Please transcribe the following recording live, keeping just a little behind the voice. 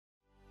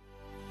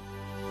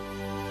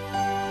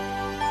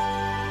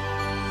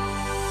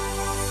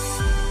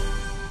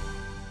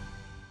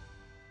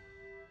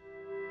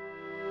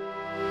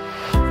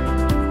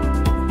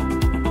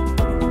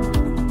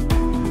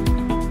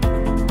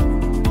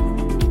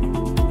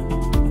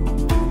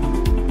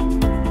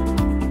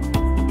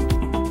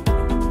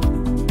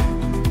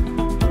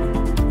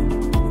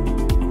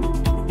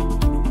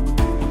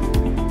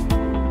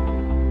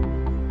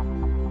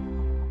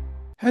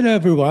Hello,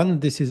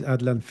 everyone. This is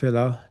Adlane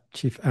Fellah,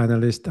 Chief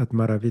Analyst at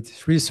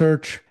Maravedis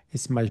Research.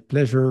 It's my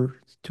pleasure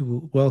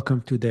to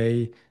welcome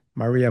today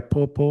Maria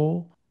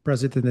Popo,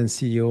 President and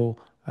CEO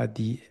at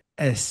the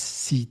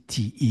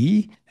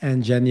SCTE,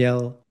 and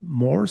Janelle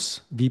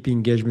Morse, VP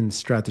Engagement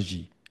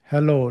Strategy.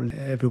 Hello,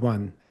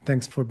 everyone.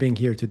 Thanks for being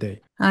here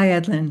today. Hi,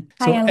 Adlane.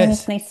 Hi, So, Ellen.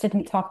 It's nice to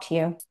talk to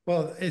you.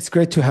 Well, it's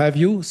great to have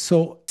you.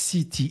 So,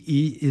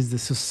 CTE is the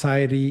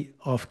Society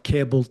of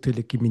Cable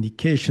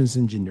Telecommunications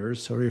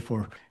Engineers. Sorry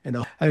for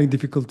having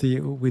difficulty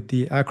with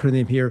the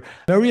acronym here.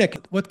 Maria,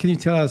 what can you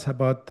tell us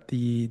about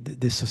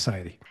this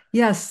society?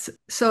 Yes,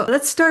 so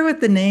let's start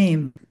with the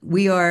name.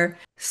 We are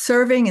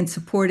serving and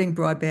supporting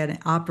broadband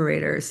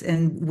operators,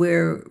 and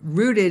we're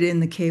rooted in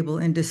the cable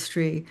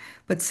industry.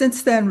 But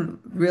since then,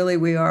 really,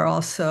 we are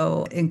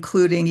also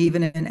including,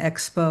 even in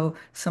Expo,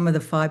 some of the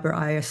fiber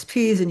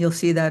ISPs, and you'll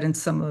see that in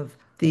some of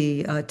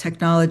the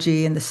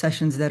technology and the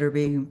sessions that are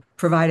being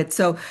provided.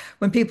 So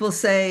when people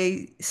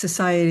say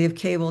Society of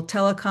Cable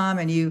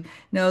Telecom, and you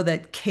know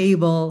that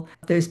cable,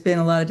 there's been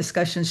a lot of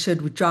discussion,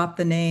 should we drop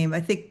the name? I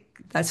think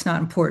that's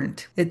not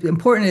important.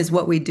 Important is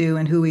what we do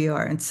and who we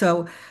are. And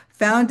so,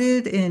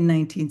 founded in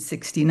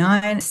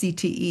 1969,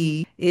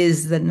 CTE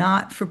is the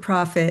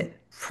not-for-profit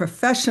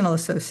professional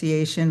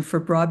association for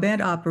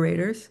broadband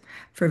operators,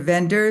 for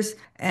vendors,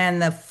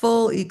 and the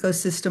full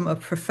ecosystem of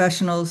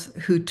professionals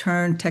who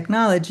turn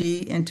technology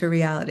into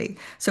reality.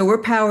 So we're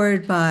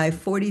powered by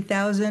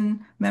 40,000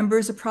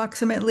 members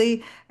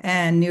approximately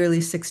and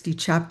nearly 60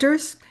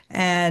 chapters.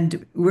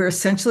 And we're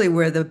essentially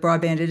where the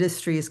broadband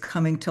industry is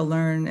coming to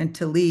learn and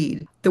to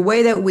lead. The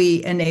way that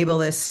we enable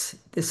this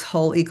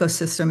whole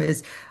ecosystem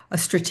is a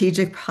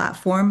strategic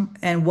platform.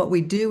 And what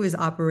we do is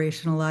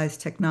operationalize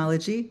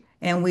technology.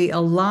 And we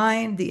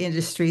align the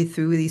industry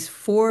through these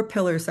four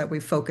pillars that we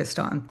focused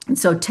on. And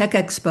so Tech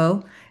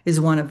Expo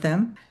is one of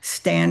them.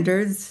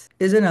 Standards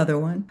is another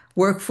one.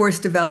 Workforce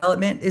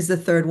development is the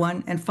third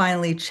one. And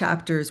finally,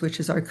 chapters, which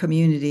is our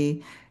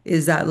community,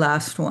 is that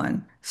last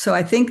one. So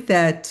I think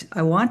that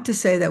I want to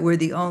say that we're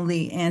the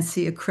only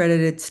ANSI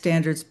accredited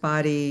standards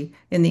body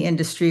in the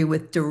industry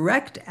with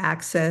direct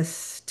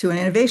access to an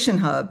innovation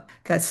hub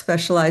that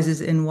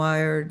specializes in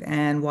wired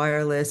and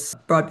wireless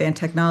broadband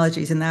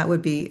technologies, and that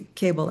would be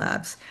Cable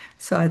Labs.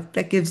 So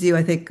that gives you,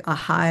 I think, a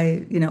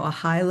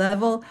high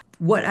level.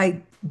 What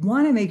I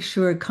want to make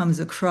sure it comes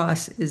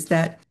across is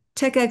that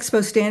Tech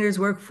Expo standards,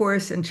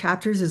 workforce, and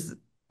chapters is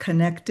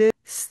connected.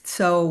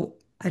 So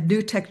a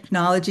new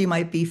technology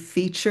might be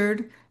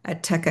featured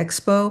at Tech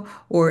Expo,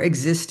 or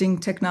existing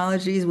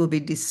technologies will be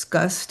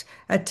discussed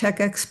at Tech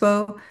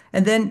Expo.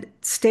 And then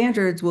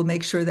standards will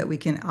make sure that we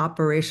can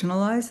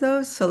operationalize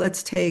those. So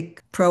let's take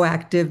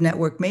proactive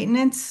network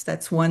maintenance.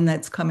 That's one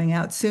that's coming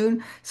out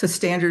soon. So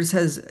standards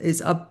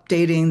is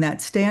updating that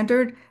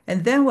standard.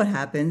 And then what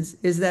happens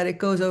is that it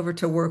goes over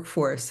to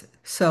workforce.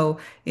 So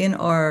in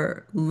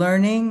our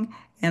learning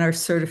and our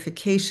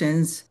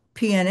certifications,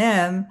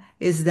 P&M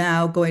is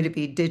now going to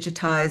be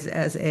digitized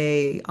as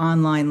a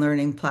online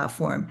learning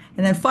platform.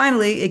 And then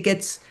finally, it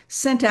gets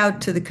sent out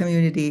to the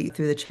community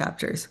through the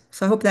chapters.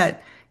 So I hope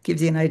that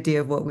gives you an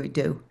idea of what we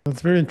do.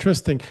 That's very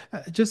interesting.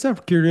 Just out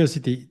of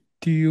curiosity,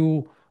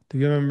 do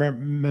your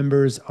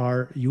members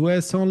are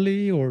US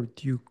only, or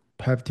do you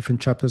have different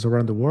chapters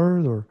around the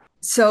world, or?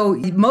 So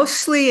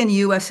mostly in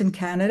US and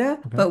Canada,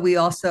 Okay. but we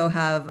also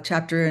have a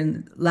chapter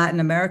in Latin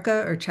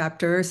America, or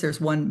chapters. There's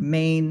one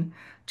main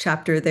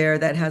chapter there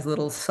that has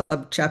little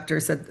sub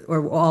chapters that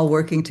are all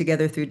working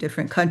together through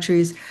different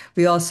countries.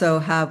 We also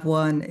have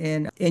one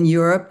in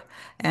Europe,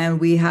 and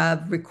we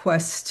have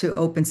requests to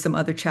open some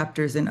other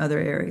chapters in other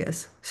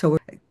areas. So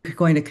we're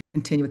going to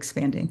continue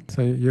expanding.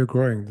 So you're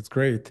growing. That's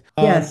great.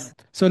 Yes.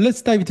 So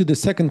let's dive into the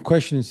second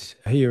questions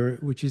here,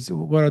 which is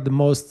what are the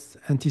most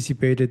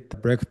anticipated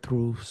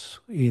breakthroughs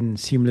in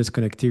seamless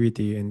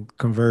connectivity and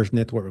converged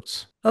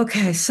networks?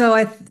 Okay,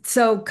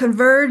 so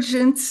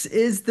convergence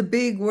is the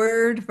big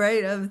word,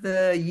 right, of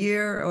the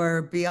year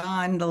or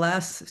beyond the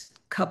last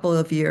couple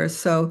of years.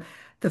 So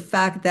the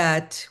fact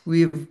that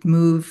we've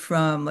moved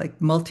from like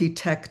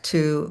multi-tech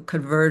to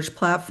converged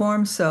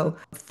platforms, so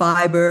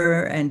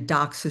fiber and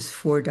DOCSIS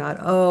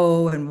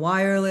 4.0 and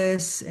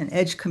wireless and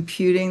edge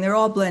computing, they're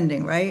all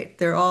blending, right?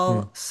 They're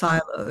all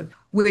siloed,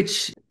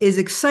 which is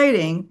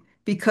exciting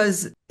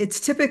because it's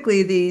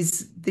typically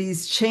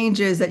these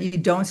changes that you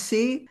don't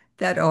see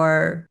that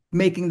are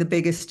making the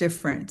biggest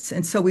difference.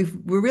 And so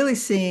we're really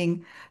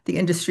seeing the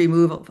industry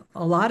move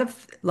a lot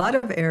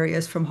of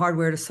areas from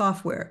hardware to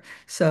software.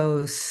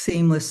 So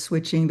seamless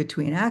switching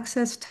between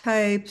access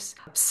types,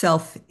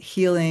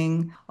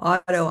 self-healing,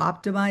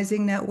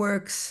 auto-optimizing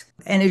networks,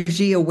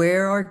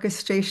 energy-aware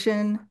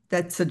orchestration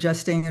that's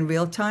adjusting in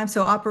real time.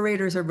 So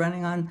operators are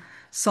running on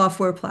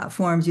software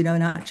platforms,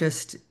 not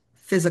just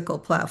physical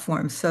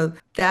platforms. So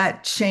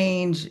that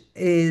change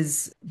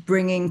is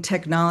bringing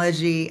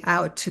technology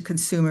out to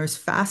consumers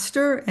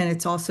faster, and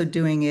it's also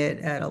doing it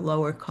at a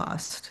lower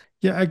cost.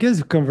 Yeah, I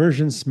guess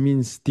convergence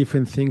means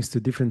different things to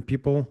different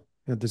people.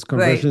 There's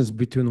convergence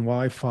between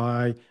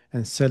Wi-Fi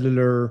and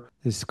cellular.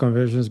 There's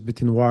convergence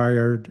between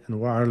wired and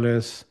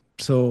wireless.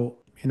 So,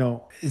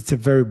 it's a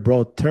very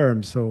broad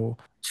term. So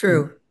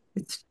True.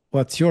 It's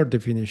what's your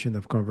definition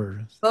of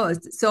convergence? Oh,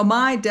 so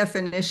my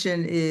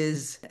definition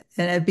is,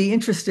 and it'd be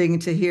interesting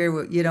to hear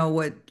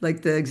what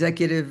like the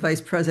executive vice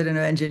president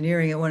of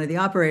engineering at one of the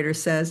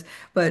operators says,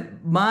 but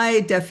my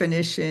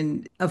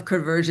definition of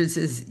convergence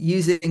is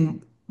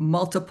using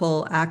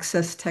multiple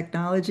access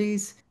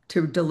technologies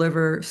to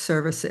deliver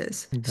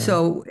services. Okay.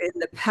 So in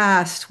the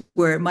past,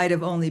 where it might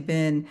have only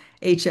been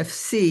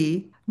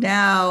HFC,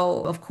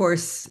 now, of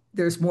course,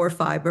 there's more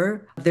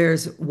fiber.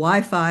 There's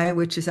Wi-Fi,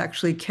 which is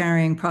actually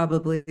carrying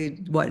probably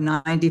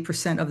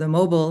 90% of the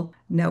mobile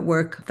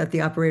network that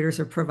the operators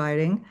are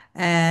providing.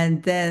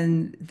 And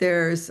then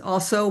there's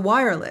also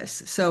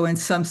wireless. So in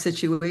some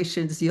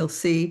situations, you'll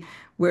see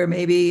where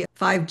maybe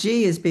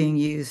 5G is being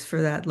used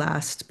for that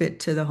last bit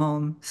to the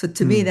home. So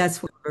to me,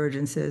 that's what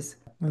convergence is.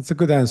 That's a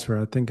good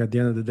answer. I think at the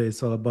end of the day,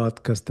 it's all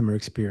about customer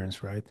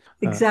experience, right?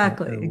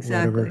 Exactly, Whatever,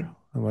 exactly.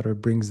 whatever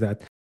brings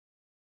that.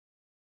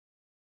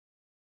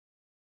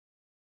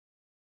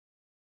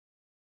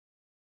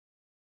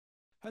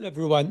 Hello,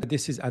 everyone.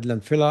 This is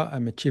Adlane Fellah.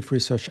 I'm a chief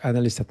research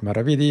analyst at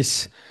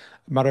Maravedis.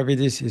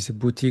 Maravedis is a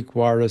boutique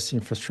wireless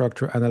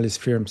infrastructure analyst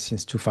firm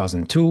since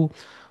 2002.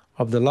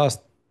 Of the last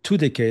 2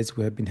 decades,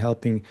 we have been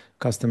helping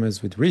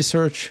customers with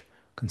research,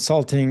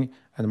 consulting,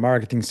 and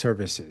marketing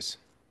services.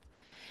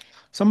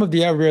 Some of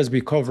the areas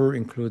we cover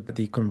include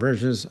the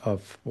convergence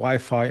of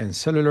Wi-Fi and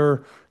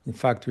cellular. In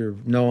fact, we're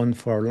known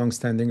for our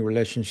long-standing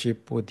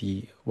relationship with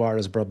the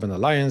Wireless Broadband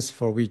Alliance,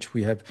 for which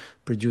we have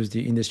produced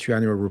the industry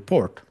annual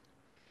report.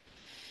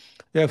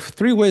 You have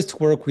 3 ways to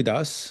work with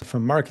us,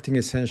 from marketing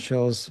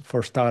essentials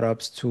for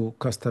startups to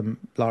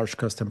large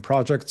custom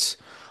projects.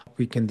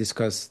 We can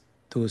discuss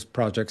those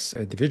projects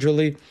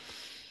individually.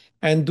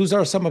 And those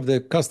are some of the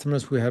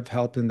customers we have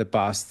helped in the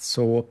past.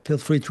 So feel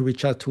free to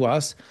reach out to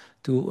us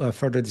to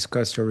further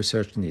discuss your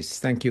research needs.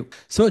 Thank you.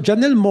 So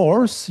Janelle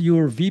Morse,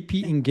 your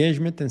VP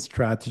Engagement and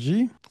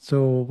Strategy.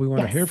 So we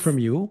want to hear Yes. from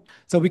you.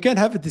 So we can't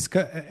have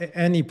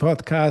any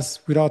podcast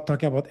without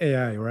talking about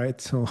AI, right?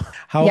 So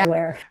how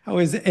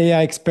is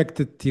AI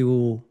expected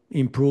to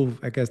improve,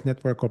 I guess,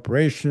 network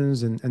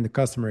operations and the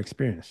customer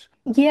experience?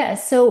 Yeah,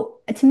 so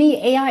to me,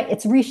 AI,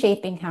 it's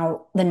reshaping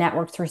how the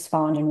networks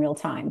respond in real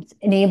time,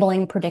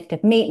 enabling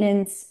predictive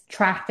maintenance,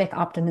 traffic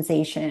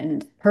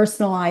optimization,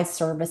 personalized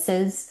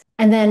services.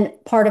 And then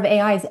part of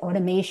AI is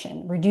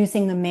automation,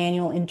 reducing the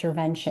manual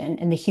intervention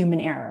and the human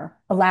error,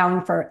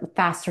 allowing for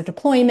faster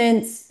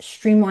deployments,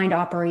 streamlined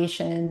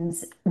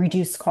operations,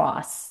 reduced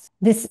costs.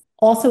 This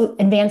also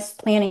advanced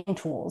planning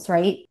tools,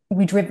 right?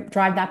 We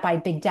drive that by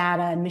big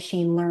data and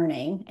machine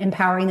learning,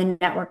 empowering the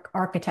network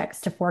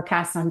architects to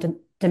forecast on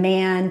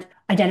demand,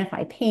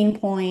 identify pain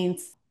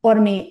points,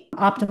 automate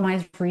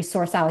optimized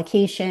resource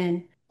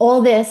allocation. All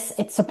this,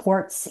 it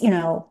supports,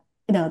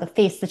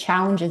 the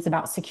challenges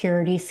about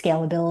security,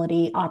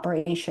 scalability,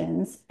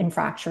 operations,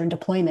 infrastructure, and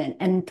deployment.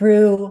 And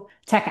through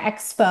Tech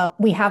Expo,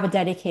 we have a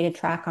dedicated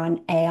track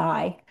on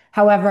AI.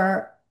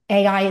 However,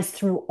 AI is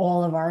through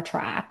all of our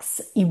tracks.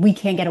 We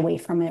can't get away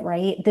from it,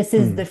 right? This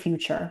is the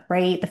future,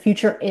 right? The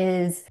future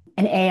is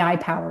an AI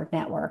powered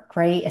network,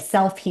 right? A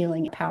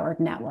self-healing powered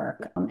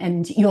network.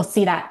 And you'll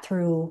see that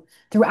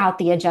throughout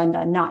the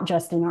agenda, not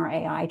just in our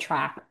AI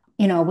track.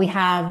 We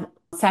have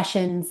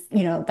sessions,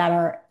 that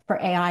are for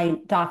AI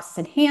DOCSIS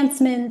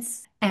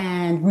enhancements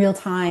and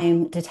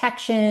real-time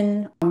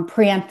detection,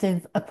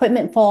 preemptive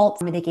equipment fault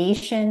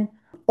mitigation.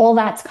 All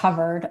that's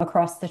covered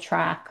across the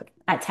track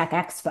at Tech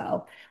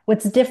Expo.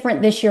 What's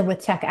different this year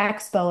with Tech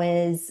Expo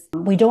is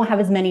we don't have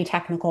as many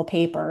technical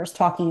papers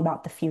talking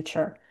about the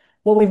future.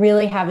 What we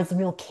really have is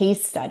real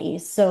case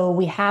studies. So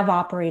we have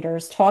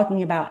operators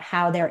talking about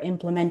how they're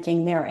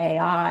implementing their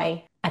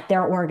AI at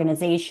their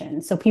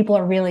organization. So people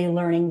are really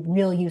learning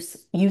real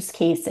use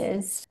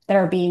cases that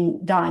are being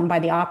done by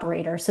the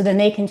operator. So then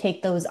they can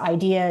take those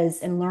ideas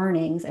and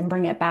learnings and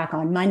bring it back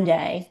on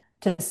Monday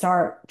to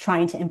start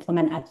trying to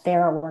implement at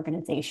their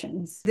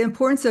organizations. The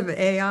importance of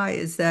AI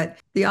is that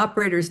the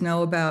operators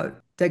know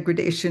about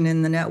degradation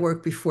in the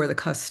network before the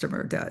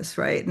customer does,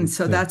 right? And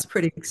so that's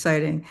pretty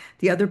exciting.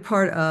 The other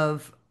part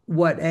of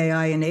what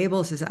AI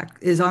enables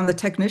is on the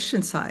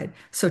technician side.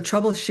 So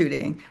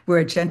troubleshooting,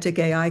 where agentic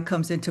AI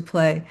comes into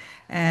play.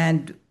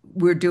 And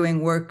we're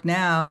doing work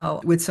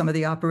now with some of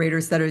the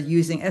operators that are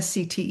using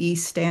SCTE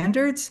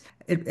standards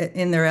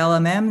in their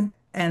LMM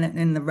and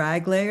in the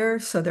RAG layer.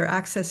 So they're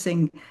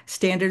accessing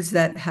standards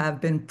that have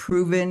been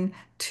proven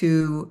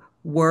to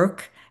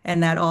work,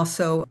 and that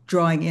also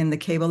drawing in the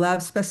Cable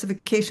Lab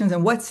specifications.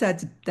 And what's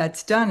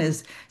that's done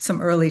is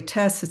some early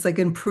tests. It's like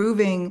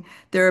improving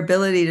their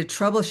ability to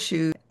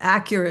troubleshoot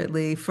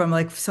accurately from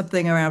like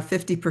something around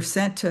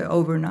 50% to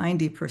over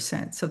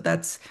 90%. So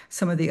that's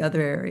some of the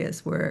other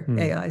areas where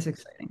AI is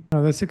exciting.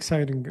 Oh, that's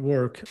exciting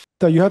work.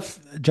 So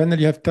Janet,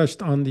 you have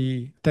touched on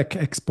the Tech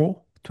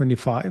Expo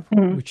 25,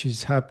 which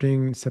is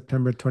happening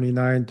September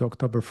 29th to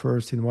October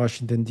 1st in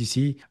Washington,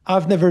 D.C.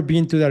 I've never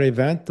been to that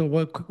event. So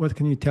what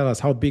can you tell us?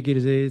 How big it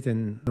is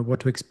and what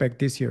to expect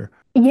this year?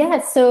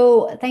 Yeah,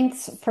 so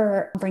thanks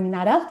for bringing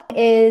that up.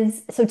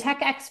 So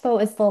Tech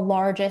Expo is the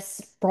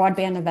largest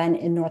broadband event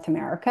in North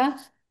America.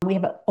 We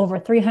have over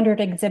 300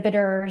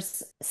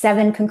 exhibitors,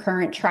 7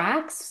 concurrent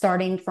tracks,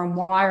 starting from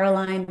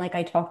wireline, like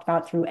I talked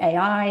about, through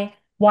AI,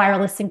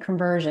 wireless and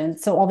conversion.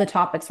 So all the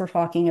topics we're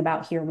talking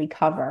about here we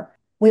cover.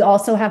 We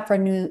also have for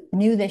new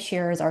this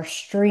year is our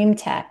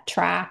StreamTech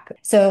track.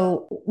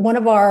 So one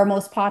of our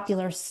most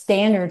popular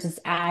standards is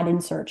ad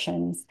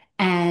insertions.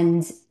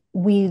 And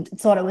we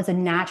thought it was a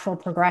natural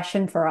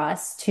progression for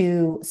us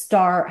to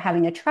start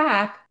having a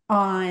track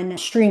on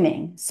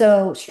streaming.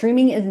 So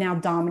streaming is now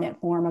dominant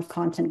form of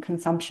content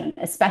consumption,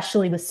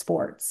 especially with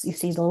sports. You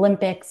see the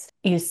Olympics,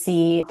 you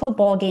see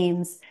football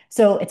games.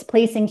 So it's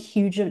placing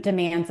huge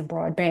demands of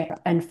broadband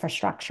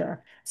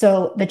infrastructure.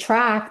 So the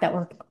track that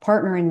we're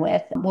partnering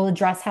with will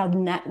address how the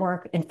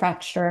network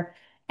infrastructure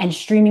and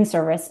streaming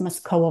service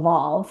must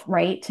co-evolve,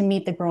 right, to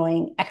meet the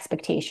growing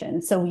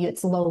expectations. So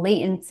it's low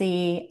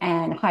latency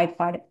and high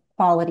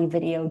quality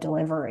video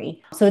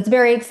delivery. So it's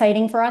very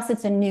exciting for us.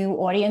 It's a new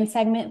audience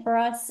segment for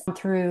us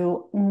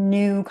through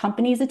new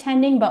companies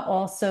attending, but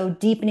also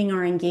deepening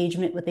our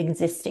engagement with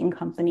existing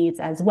companies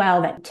as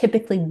well that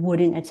typically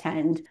wouldn't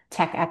attend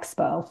Tech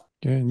Expo.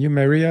 Okay, and you,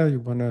 Maria, you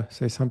want to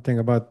say something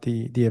about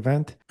the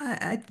event?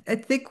 I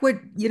think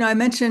I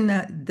mentioned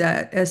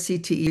that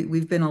SCTE,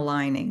 we've been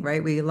aligning,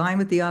 right? We align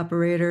with the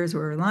operators,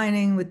 we're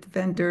aligning with the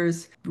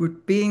vendors, we're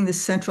being the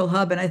central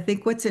hub. And I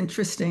think what's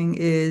interesting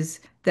is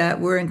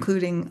that we're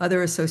including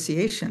other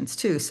associations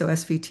too. So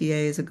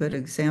SVTA is a good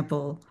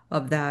example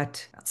of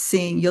that.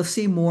 You'll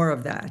see more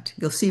of that.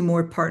 You'll see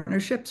more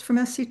partnerships from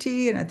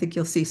SCTE, and I think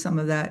you'll see some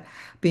of that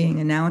being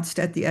announced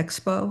at the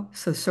expo.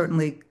 So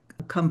certainly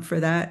come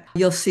for that.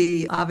 You'll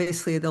see,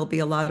 obviously, there'll be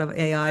a lot of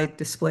AI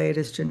displayed,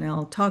 as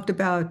Janelle talked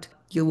about.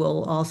 You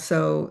will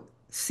also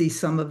see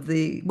some of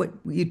what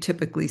you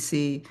typically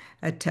see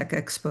at Tech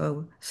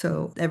Expo.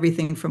 So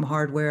everything from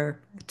hardware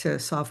to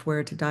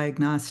software to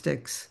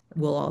diagnostics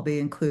will all be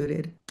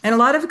included. And a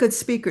lot of good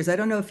speakers. I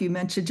don't know if you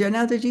mentioned,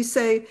 Janelle, did you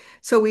say,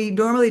 so we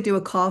normally do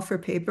a call for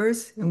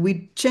papers and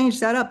we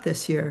changed that up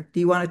this year. Do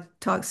you want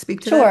to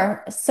speak to that?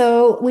 Sure.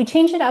 So we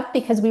changed it up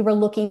because we were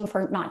looking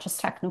for not just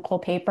technical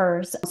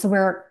papers.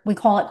 So we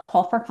call it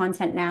call for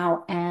content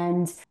now,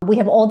 and we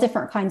have all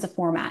different kinds of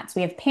formats.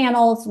 We have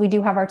panels, we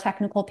do have our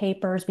technical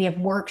papers, we have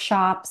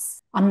workshops,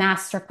 on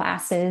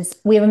masterclasses.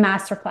 We have a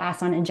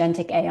masterclass on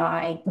agentic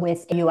AI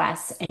with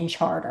AWS and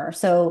Charter.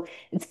 So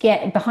it's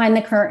get behind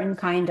the curtain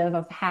kind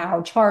of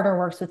how Charter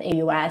works with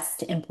AWS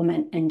to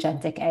implement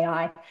agentic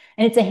AI.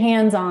 And it's a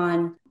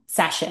hands-on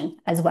session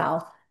as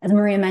well. As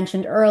Maria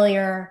mentioned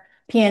earlier,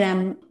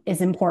 PNM is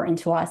important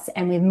to us,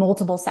 and we have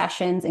multiple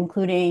sessions,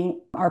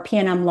 including our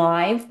PNM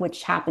Live,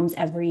 which happens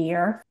every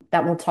year,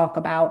 that we'll talk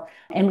about.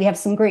 And we have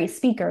some great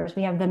speakers.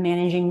 We have the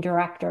managing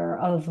director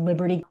of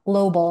Liberty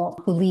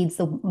Global, who leads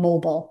the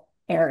mobile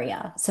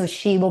area. So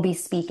she will be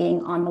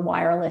speaking on the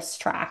wireless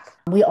track.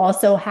 We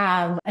also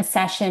have a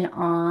session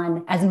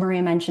on, as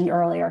Maria mentioned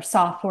earlier,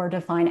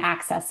 software-defined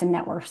access and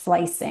network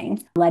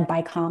slicing, led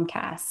by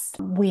Comcast.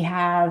 We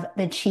have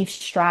the chief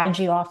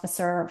strategy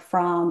officer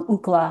from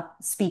Ookla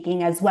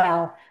speaking as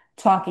well,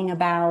 talking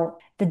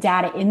about the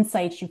data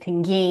insights you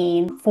can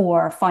gain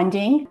for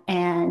funding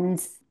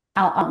and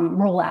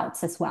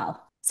rollouts as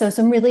well. So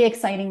some really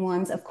exciting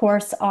ones. Of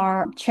course,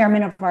 our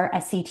chairman of our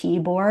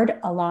SCTE board,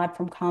 Alad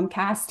from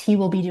Comcast, he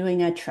will be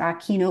doing a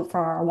track keynote for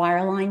our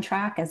wireline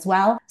track as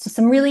well. So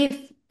some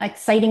really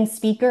exciting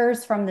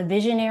speakers from the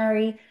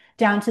visionary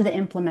down to the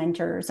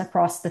implementers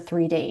across the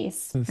 3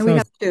 days. And we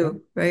have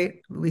two,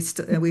 right?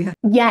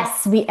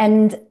 Yes,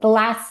 and the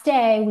last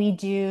day we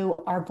do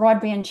our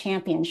Broadband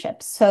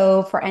Championships.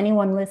 So for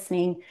anyone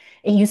listening,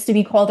 it used to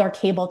be called our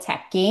Cable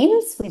Tech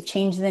Games. We've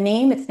changed the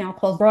name. It's now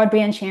called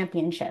Broadband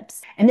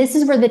Championships. And this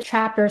is where the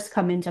chapters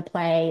come into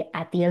play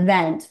at the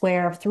event,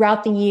 where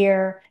throughout the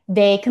year,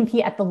 they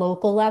compete at the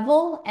local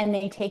level and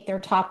they take their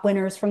top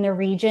winners from their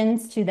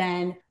regions to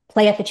then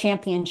play at the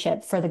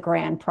championship for the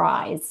grand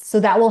prize. So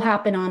that will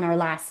happen on our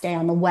last day,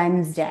 on the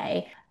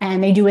Wednesday.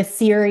 And they do a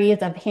series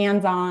of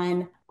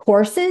hands-on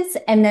courses,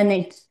 and then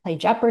they play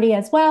Jeopardy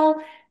as well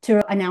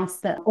to announce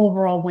the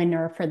overall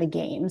winner for the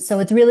game. So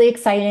it's really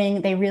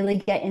exciting. They really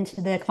get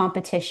into the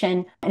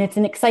competition, and it's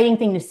an exciting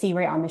thing to see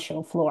right on the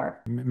show floor.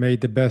 May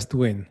the best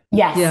win.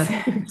 Yes.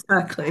 Yeah,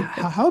 exactly.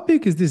 How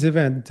big is this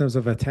event in terms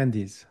of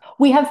attendees?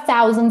 We have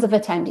thousands of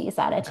attendees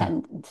that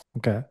attend.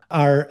 Okay.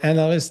 Are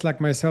analysts like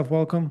myself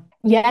welcome?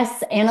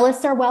 Yes,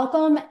 analysts are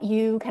welcome.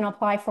 You can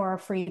apply for a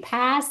free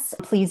pass.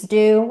 Please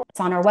do. It's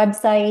on our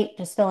website.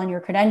 Just fill in your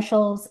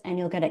credentials and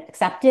you'll get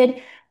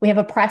accepted. We have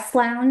a press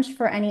lounge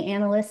for any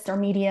analysts or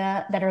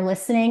media that are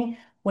listening,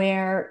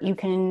 where you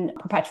can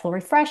perpetual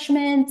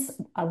refreshments,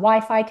 a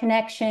Wi-Fi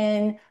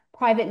connection,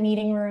 private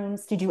meeting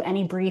rooms to do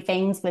any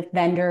briefings with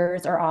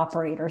vendors or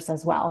operators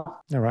as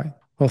well. All right.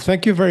 Well,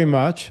 thank you very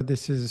much.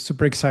 This is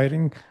super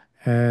exciting.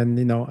 And,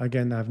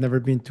 again, I've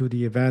never been to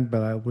the event,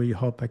 but I really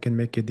hope I can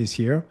make it this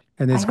year.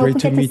 And it's great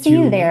to meet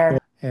you there.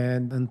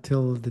 And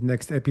until the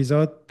next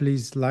episode,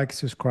 please like,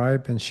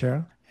 subscribe, and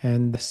share.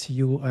 and see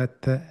you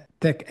at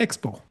Tech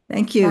Expo.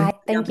 Thank you. Bye.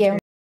 Thank you.